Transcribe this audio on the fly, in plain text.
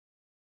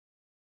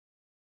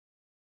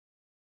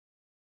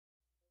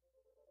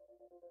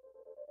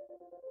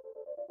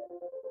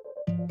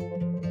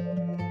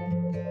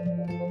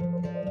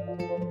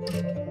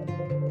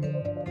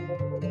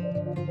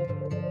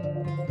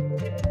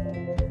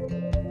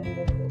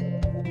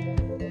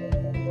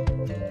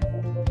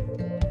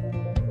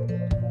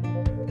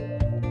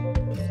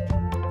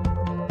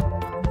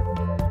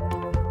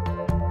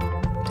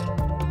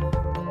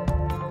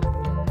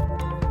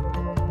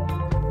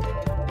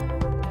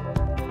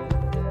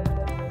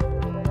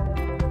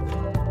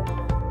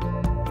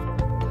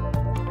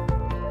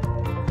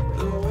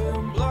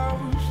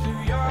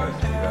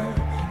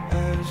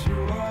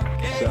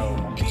So,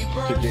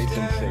 to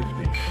Jason's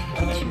safety.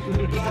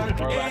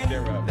 Or lack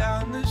thereof.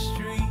 Down the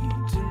street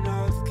to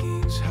North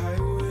Kings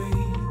Highway.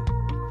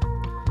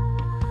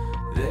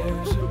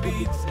 There's a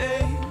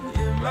beating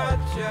in my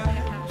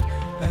chest,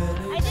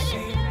 and it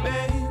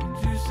seemed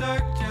to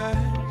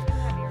suggest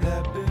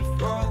that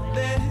before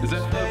this Is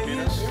that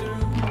Filipino?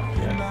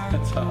 Yeah,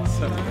 that's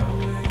awesome.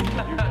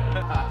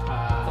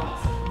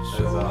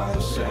 So I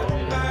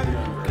sat back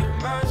in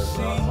my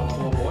seat,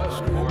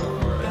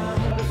 scribbled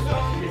down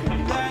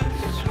something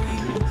that's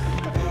sweet.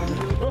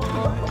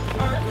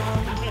 I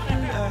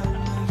come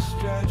down the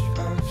stretch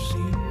of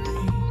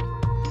scenery,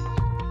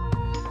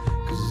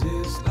 'cause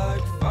it's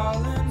like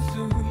falling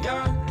to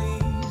your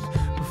knees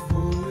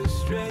before a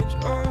strange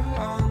or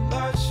on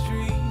the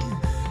street.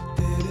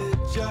 Did it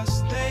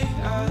just the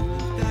other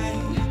day?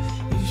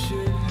 You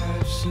should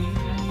have seen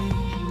me.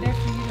 They're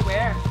for you to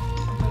wear.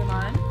 Put them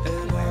on.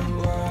 And I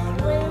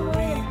wanna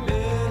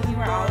remember You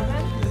wear all of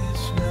them?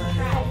 this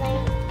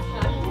night.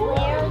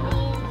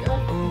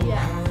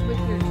 Yes, with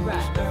your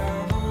dress.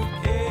 Never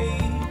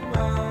came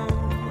out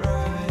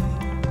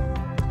right.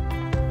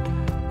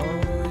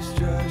 Always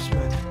just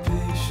my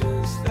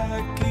patience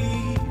that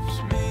keeps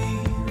me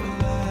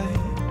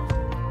alive.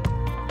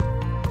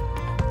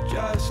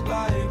 Just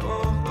like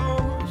all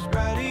those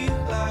ready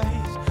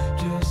lights,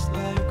 just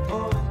like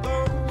all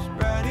those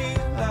ready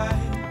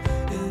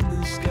lights in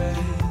the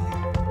sky.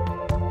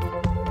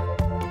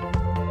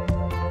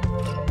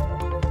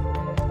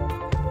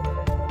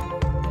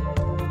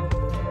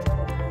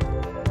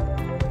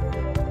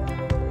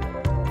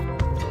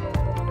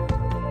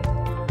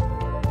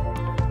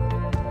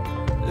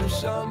 There's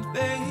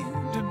something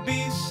to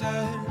be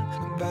said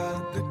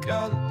about the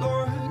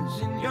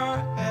colors in your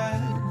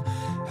head,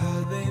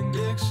 how they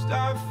mixed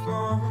up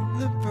from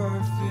the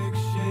perfect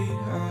shade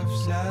of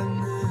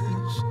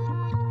sadness.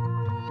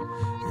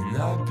 And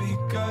not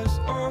because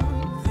of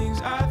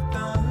things I've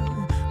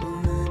done or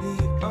many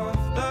of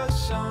the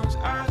songs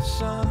I've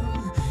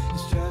sung.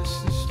 It's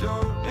just the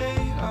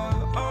story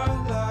of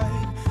our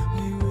life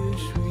we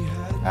wish we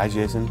had. I,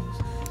 Jason,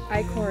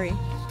 I, Cori,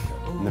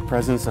 in the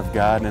presence of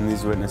God and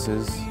these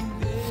witnesses,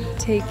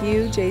 take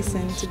you,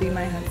 Jason, to be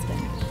my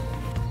husband,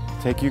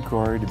 take you,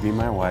 Cori, to be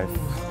my wife,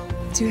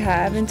 to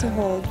have and to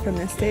hold from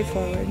this day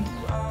forward,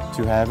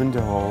 to have and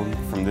to hold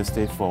from this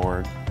day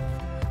forward,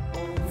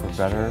 for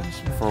better,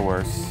 for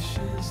worse,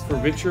 for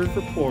richer,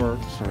 for poorer,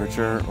 for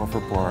richer or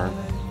for poorer.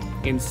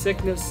 in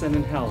sickness and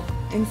in health,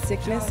 in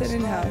sickness and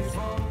in health,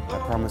 I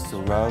promise to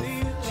love,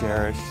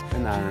 cherish,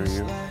 and honor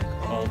you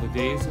all the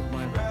days of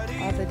my life.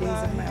 all the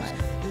days of my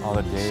life. all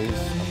the days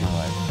of my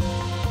life.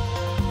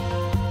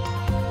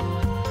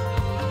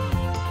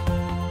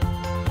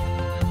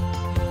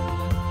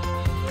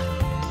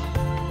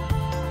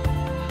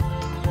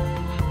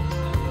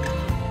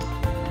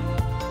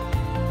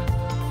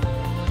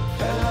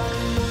 And I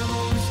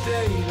remember we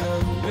stayed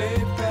up way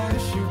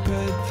past your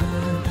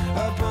bedtime,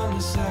 up on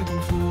the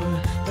second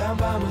floor, down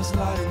by my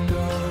sliding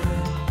door.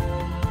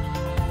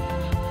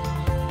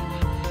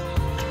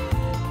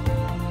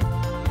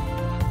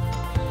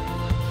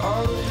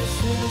 All of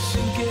this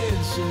innocent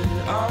kids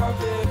and our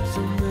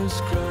victimless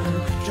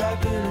crime,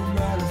 trapped in a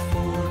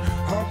metaphor,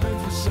 hoping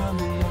for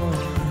something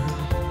more.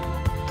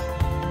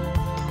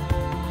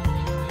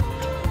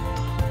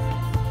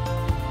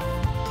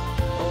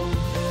 Oh,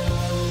 and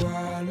I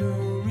wanna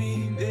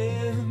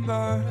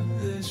remember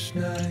this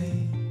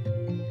night.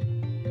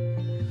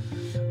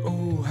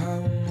 Oh,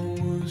 how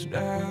my words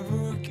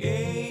never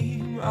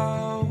came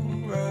out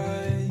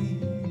right.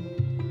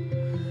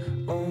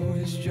 Oh,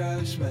 it's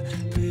just my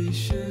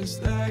patience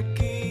that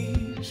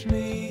keeps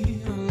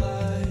me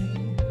alive.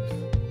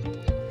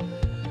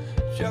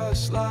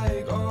 Just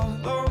like all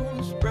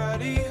those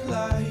brighty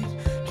lights,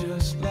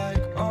 just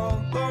like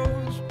all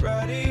those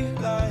brighty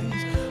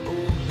lights.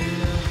 Oh,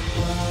 and I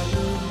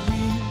wanna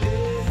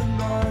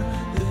remember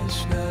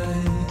this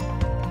night.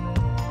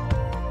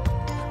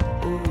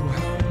 Oh,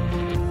 how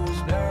my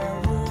words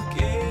never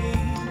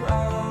came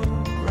out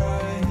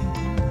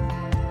right.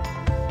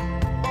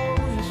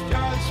 Oh, it's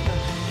just my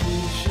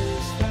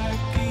patience that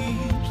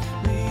keeps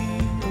me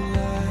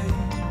alive.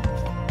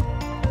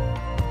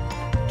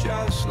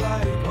 Just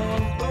like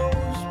all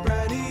those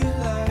brighty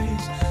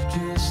lights,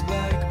 just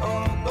like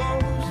all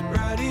those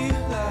brighty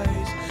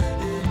lights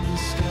in the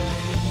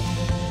sky.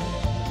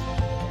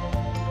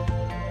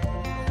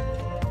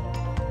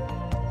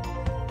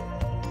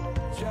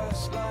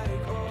 Just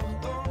like all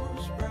those